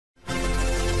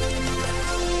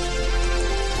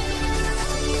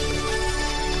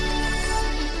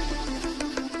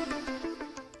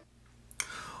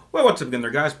Well, what's up again there,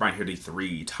 guys? Brian here, the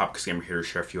 3 Top Scammer here to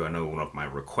share with you. I know one of my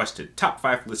requested top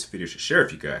 5 list videos to share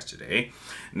with you guys today.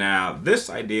 Now,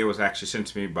 this idea was actually sent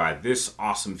to me by this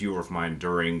awesome viewer of mine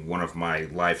during one of my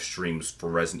live streams for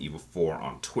Resident Evil 4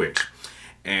 on Twitch.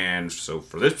 And so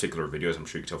for this particular video, as I'm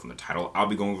sure you can tell from the title, I'll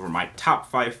be going over my top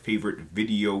 5 favorite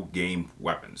video game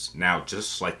weapons. Now,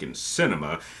 just like in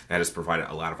cinema, that has provided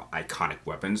a lot of iconic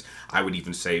weapons, I would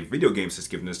even say video games has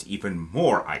given us even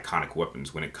more iconic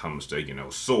weapons when it comes to,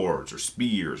 swords or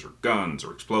spears or guns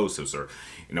or explosives or,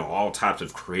 all types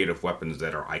of creative weapons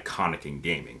that are iconic in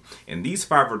gaming. And these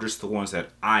 5 are just the ones that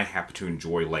I happen to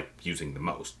enjoy using the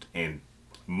most. And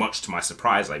much to my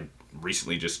surprise, I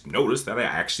recently just noticed that I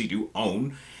actually do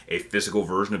own a physical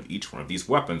version of each one of these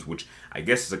weapons, which I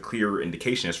guess is a clear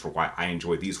indication as for why I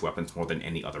enjoy these weapons more than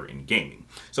any other in gaming.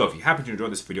 So if you happen to enjoy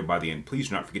this video by the end, please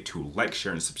do not forget to like,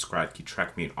 share, and subscribe. Keep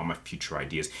track of me and all my future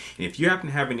ideas. And if you happen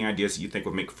to have any ideas that you think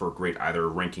would make for great either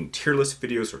ranking tier list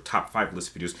videos or top 5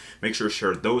 list videos, make sure to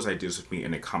share those ideas with me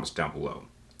in the comments down below.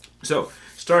 So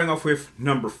starting off with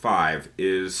number 5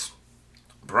 is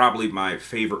probably my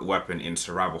favorite weapon in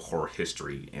survival horror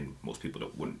history, and most people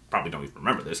probably don't even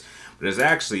remember this, but it's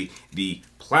actually the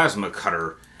plasma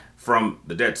cutter from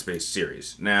the Dead Space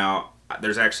series. Now,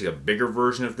 there's actually a bigger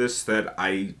version of this that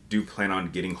I do plan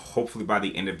on getting hopefully by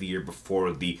the end of the year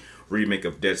before the remake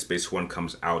of Dead Space 1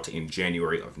 comes out in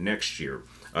January of next year.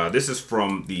 This is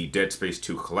from the Dead Space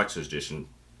 2 Collector's Edition.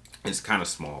 It's kind of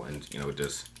small, and it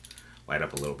does light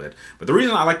up a little bit. But the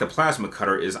reason I like the plasma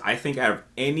cutter is I think out of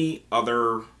any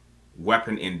other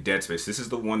weapon in Dead Space, this is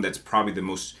the one that's probably the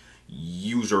most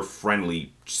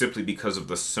user-friendly, simply because of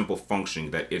the simple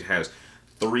functioning that it has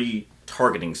 3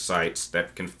 targeting sights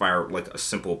that can fire like a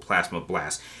simple plasma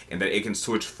blast, and that it can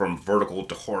switch from vertical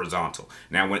to horizontal.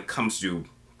 Now, when it comes to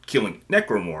killing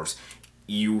necromorphs,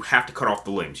 you have to cut off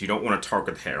the limbs. You don't want to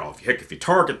target the head off. Heck, if you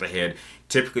target the head,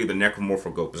 typically the necromorph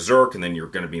will go berserk, and then you're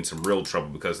going to be in some real trouble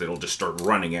because it'll just start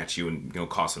running at you and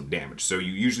cause some damage. So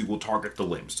you usually will target the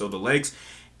limbs, so the legs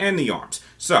and the arms.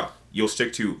 So you'll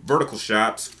stick to vertical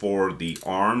shots for the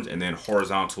arms and then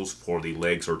horizontals for the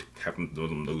legs, or to have them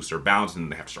lose their balance and then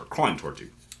they have to start crawling towards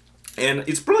you. And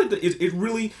it's really, it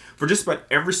really, for just about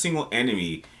every single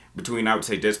enemy between, I would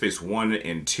say, Dead Space 1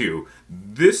 and 2,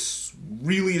 this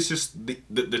really is just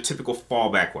the typical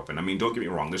fallback weapon. I mean, don't get me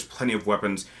wrong, there's plenty of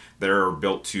weapons that are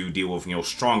built to deal with,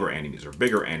 stronger enemies or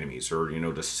bigger enemies, or,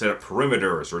 to set up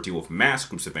perimeters or deal with mass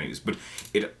groups of enemies. But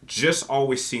it just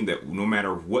always seemed that no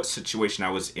matter what situation I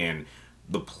was in,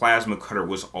 the plasma cutter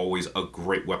was always a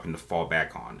great weapon to fall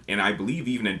back on. And I believe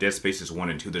even in Dead Spaces 1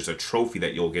 and 2, there's a trophy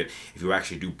that you'll get if you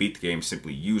actually do beat the game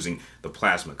simply using the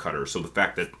plasma cutter. So the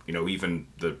fact that, even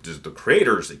the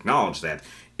creators acknowledge that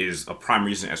is a prime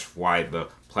reason as to why the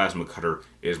plasma cutter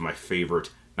is my favorite,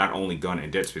 not only gun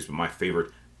in Dead Space, but my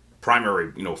favorite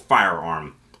primary,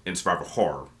 firearm in survival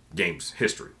horror games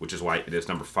history, which is why it is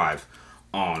number 5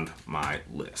 on my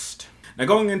list. Now,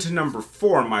 going into number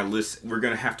 4 on my list, we're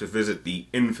going to have to visit the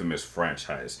Infamous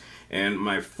franchise. And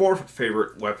my 4th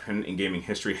favorite weapon in gaming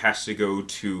history has to go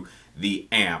to the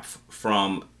amp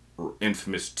from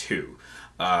Infamous 2.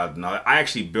 Now, I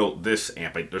actually built this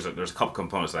amp. There's a couple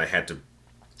components that I had to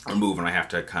remove, and I have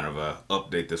to kind of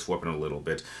update this weapon a little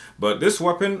bit. But this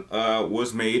weapon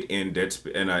was made in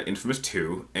Infamous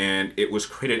 2, and it was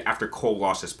created after Cole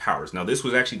lost his powers. Now, this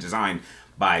was actually designed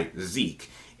by Zeke,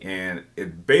 and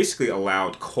it basically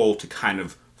allowed Cole to kind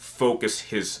of focus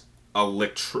his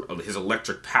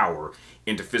electric power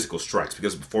into physical strikes,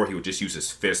 because before he would just use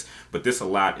his fists, but this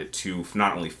allowed it to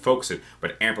not only focus it,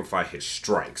 but amplify his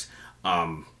strikes.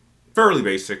 Fairly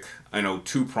basic, I know,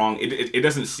 2-prong. It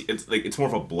doesn't see, it's more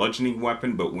of a bludgeoning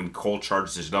weapon, but when Cole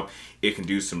charges it up, it can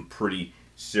do some pretty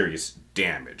serious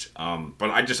damage. But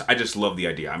I just love the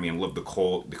idea. I mean, I love the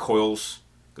coils,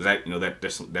 because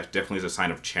that definitely is a sign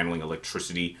of channeling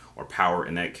electricity or power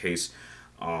in that case.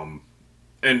 And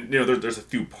there's a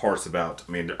few parts about.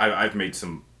 I mean, I've made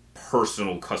some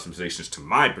personal customizations to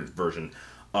my version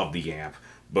of the amp,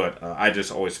 but I just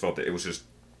always felt that it was just,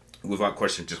 without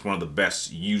question, just one of the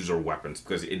best user weapons,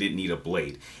 because it didn't need a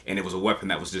blade, and it was a weapon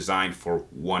that was designed for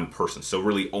one person. So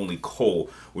really only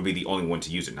Cole would be the only one to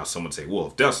use it. Now someone would say, well,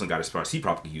 if Dustin got his powers, he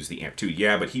probably could use the amp too.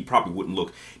 Yeah, but he probably wouldn't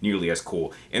look nearly as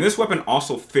cool. And this weapon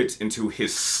also fits into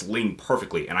his sling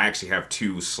perfectly, and I actually have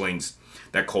 2 slings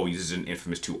that Cole uses in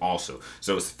Infamous 2 also.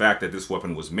 So it's the fact that this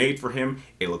weapon was made for him,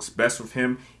 it looks best with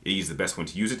him, he's the best one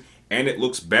to use it, and it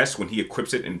looks best when he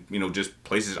equips it and, just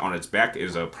places it on its back,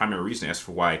 is a primary reason as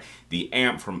for why the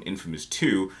amp from Infamous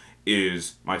 2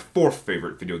 is my 4th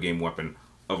favorite video game weapon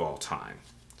of all time.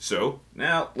 So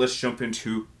now let's jump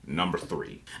into number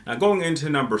 3. Now going into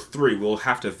number 3, we'll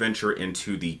have to venture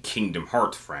into the Kingdom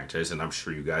Hearts franchise, and I'm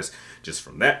sure you guys just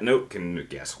from that note can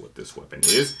guess what this weapon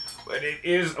is. But it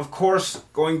is, of course,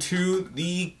 going to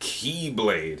the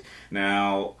Keyblade.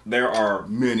 Now there are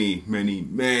many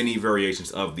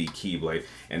variations of the Keyblade,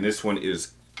 and this one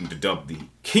is dubbed the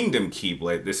Kingdom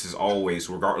Keyblade. This is always,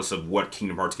 regardless of what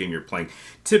Kingdom Hearts game you're playing,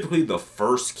 typically the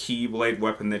first Keyblade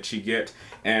weapon that you get.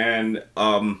 And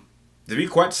to be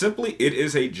quite simply, it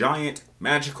is a giant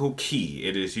magical key.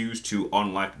 It is used to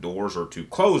unlock doors or to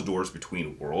close doors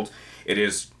between worlds. It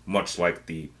is much like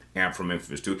the amp from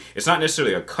Infamous 2. It's not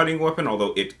necessarily a cutting weapon,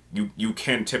 although you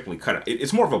can typically cut it.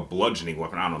 It's more of a bludgeoning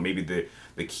weapon. I don't know, maybe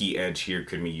the key edge here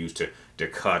could be used to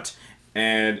cut.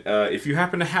 And if you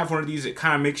happen to have one of these, it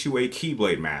kind of makes you a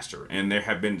Keyblade master. And there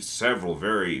have been several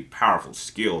very powerful,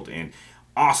 skilled, and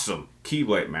awesome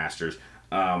Keyblade masters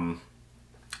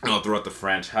throughout the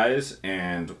franchise.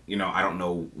 And, you know, I don't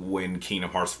know when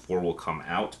Kingdom Hearts 4 will come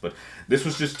out, but this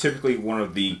was just typically one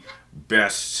of the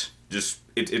best.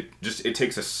 It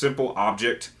takes a simple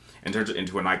object and turns it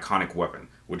into an iconic weapon,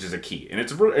 which is a key. And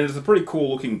it's a pretty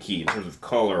cool looking key in terms of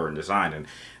color and design. And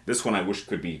this one I wish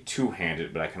could be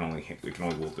two-handed, but we can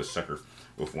only wield this sucker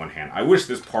with one hand. I wish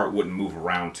this part wouldn't move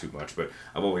around too much, but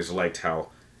I've always liked how,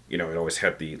 you know, it always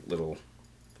had the little,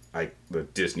 the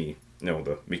Disney,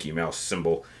 the Mickey Mouse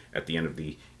symbol at the end of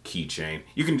the keychain.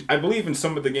 You can, I believe in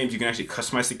some of the games, you can actually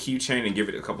customize the keychain and give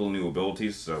it a couple of new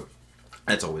abilities, so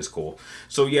that's always cool.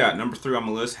 So yeah, number 3 on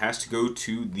my list has to go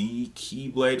to the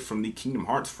Keyblade from the Kingdom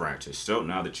Hearts franchise. So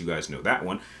now that you guys know that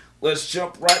one, let's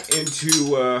jump right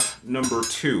into number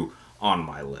 2 on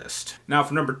my list. Now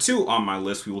for number 2 on my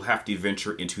list, we will have to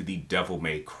venture into the Devil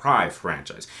May Cry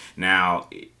franchise. Now,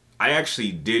 I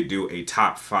actually did do a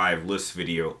top 5 list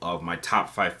video of my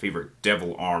top 5 favorite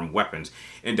Devil Arm weapons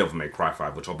in Devil May Cry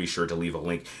 5, which I'll be sure to leave a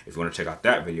link if you want to check out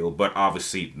that video. But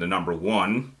obviously, the number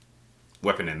 1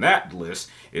 weapon in that list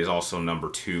is also number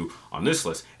 2 on this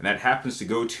list, and that happens to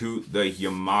go to the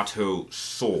Yamato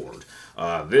Sword.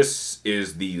 This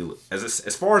is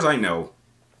as far as I know,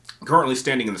 currently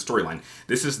standing in the storyline,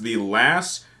 this is the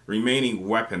last remaining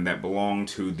weapon that belonged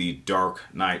to the Dark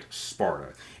Knight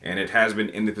Sparta, and it has been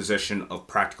in the possession of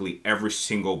practically every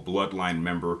single bloodline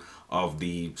member of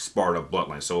the Sparta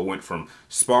bloodline. So it went from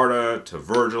Sparta to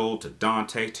Virgil to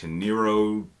Dante to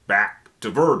Nero back to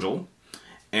Virgil.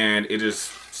 And it is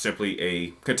simply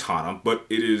a katana, but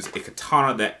it is a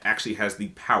katana that actually has the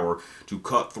power to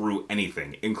cut through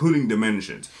anything, including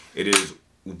dimensions. It is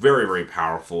very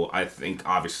powerful. I think,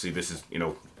 obviously, this is,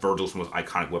 Virgil's most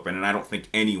iconic weapon, and I don't think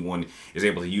anyone is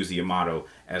able to use the Yamato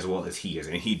as well as he is.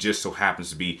 And he just so happens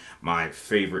to be my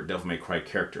favorite Devil May Cry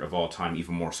character of all time,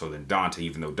 even more so than Dante,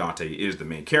 even though Dante is the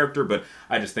main character. But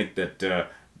I just think that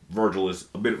Virgil is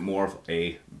a bit more of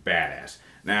a badass.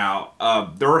 Now,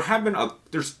 there have been,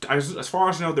 as far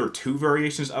as I know, there are 2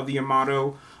 variations of the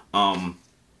Yamato. The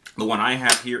one I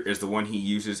have here is the one he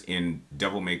uses in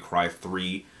Devil May Cry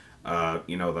 3.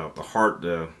 The heart,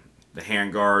 the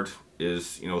handguard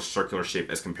is, circular shape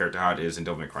as compared to how it is in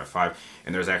Devil May Cry 5.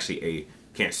 And there's actually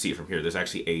can't see it from here, there's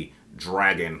actually a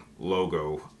dragon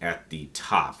logo at the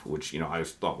top, which, I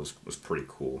thought was pretty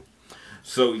cool.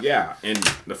 So yeah, and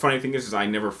the funny thing is I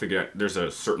never figured out, there's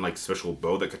a certain special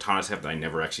bow that katanas have that I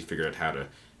never actually figured out how to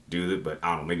do it, but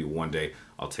I don't know, maybe one day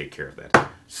I'll take care of that.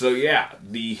 So yeah,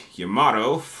 the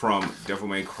Yamato from Devil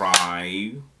May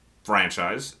Cry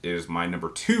franchise is my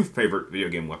number 2 favorite video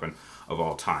game weapon of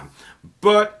all time.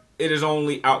 But it is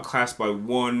only outclassed by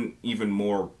one even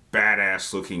more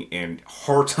badass looking and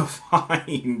hard to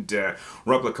find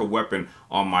replica weapon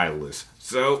on my list.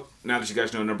 So now that you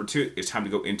guys know number 2, it's time to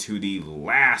go into the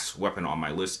last weapon on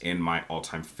my list and my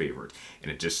all-time favorite.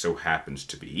 And it just so happens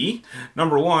to be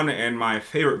number 1, and my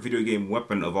favorite video game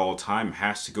weapon of all time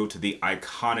has to go to the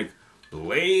iconic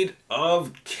Blade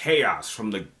of Chaos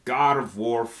from the God of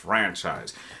War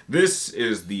franchise. This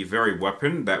is the very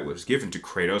weapon that was given to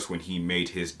Kratos when he made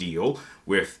his deal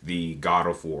with the God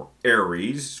of War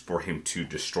Ares for him to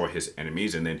destroy his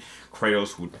enemies, and then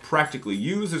Kratos would practically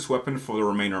use this weapon for the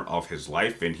remainder of his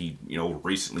life, and he,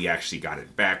 recently actually got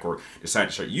it back, or decided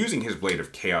to start using his Blade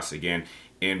of Chaos again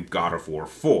in God of War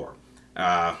 4.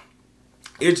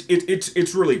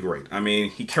 It's really great. I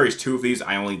mean, he carries 2 of these.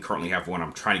 I only currently have one.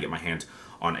 I'm trying to get my hands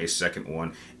on a second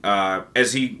one.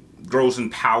 As he grows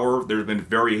in power, there's been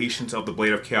variations of the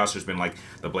Blade of Chaos. There's been like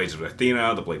the Blades of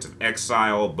Athena, the Blades of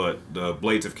Exile, but the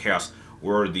Blades of Chaos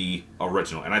were the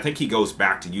original. And I think he goes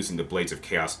back to using the Blades of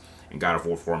Chaos in God of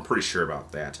War 4. I'm pretty sure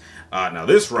about that. Now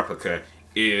this replica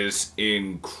is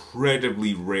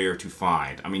incredibly rare to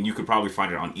find. I mean, you could probably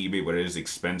find it on eBay, but it is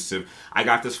expensive. I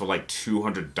got this for like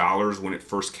 $200 when it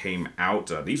first came out.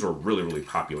 These were really, really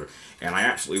popular. And I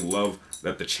absolutely love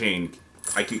that the chain,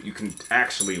 you can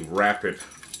actually wrap it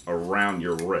around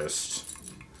your wrist.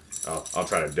 I'll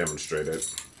try to demonstrate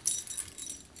it.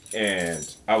 And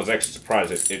I was actually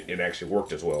surprised that it actually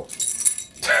worked as well.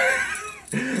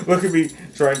 Look at me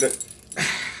trying to...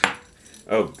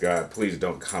 Oh God, please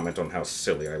don't comment on how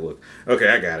silly I look. Okay,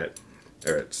 I got it.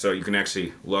 Alright, so you can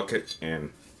actually look it,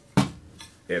 and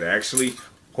it actually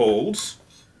holds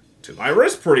to my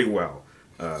wrist pretty well.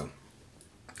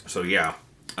 So yeah,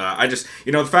 I just,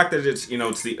 the fact that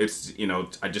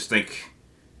I just think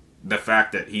the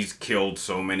fact that he's killed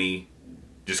so many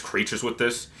just creatures with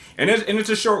this, and it's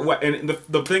a short weapon. And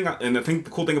the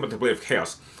cool thing about the Blade of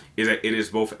Chaos is that it is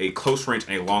both a close range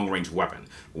and a long range weapon,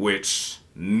 which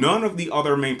none of the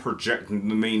other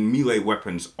main melee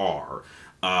weapons are.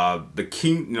 The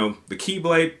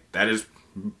Keyblade, that is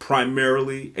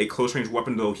primarily a close range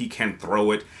weapon, though he can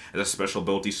throw it as a special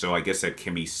ability, so I guess that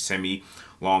can be semi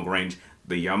long range.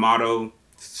 The Yamato,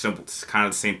 simple, it's kind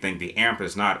of the same thing. The Amp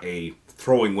is not a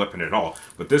throwing weapon at all,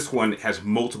 but this one has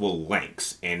multiple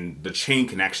lengths, and the chain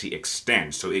can actually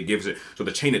extend, so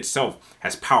the chain itself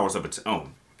has powers of its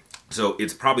own. So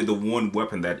it's probably the one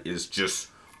weapon that is just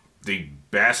the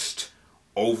best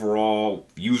overall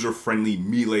user-friendly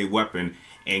melee weapon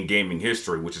in gaming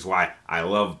history, which is why I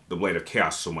love the Blade of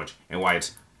Chaos so much, and why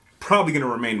it's probably going to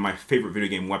remain my favorite video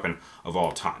game weapon of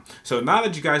all time. So now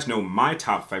that you guys know my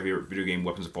top 5 favorite video game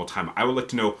weapons of all time, I would like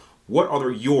to know, what are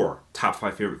your top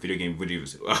 5 favorite video game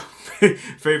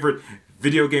favorite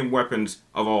video game weapons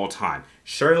of all time?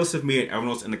 Share a list of me and everyone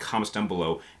else in the comments down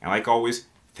below. And like always,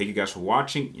 thank you guys for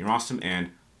watching. You're awesome,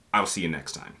 and I'll see you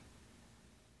next time.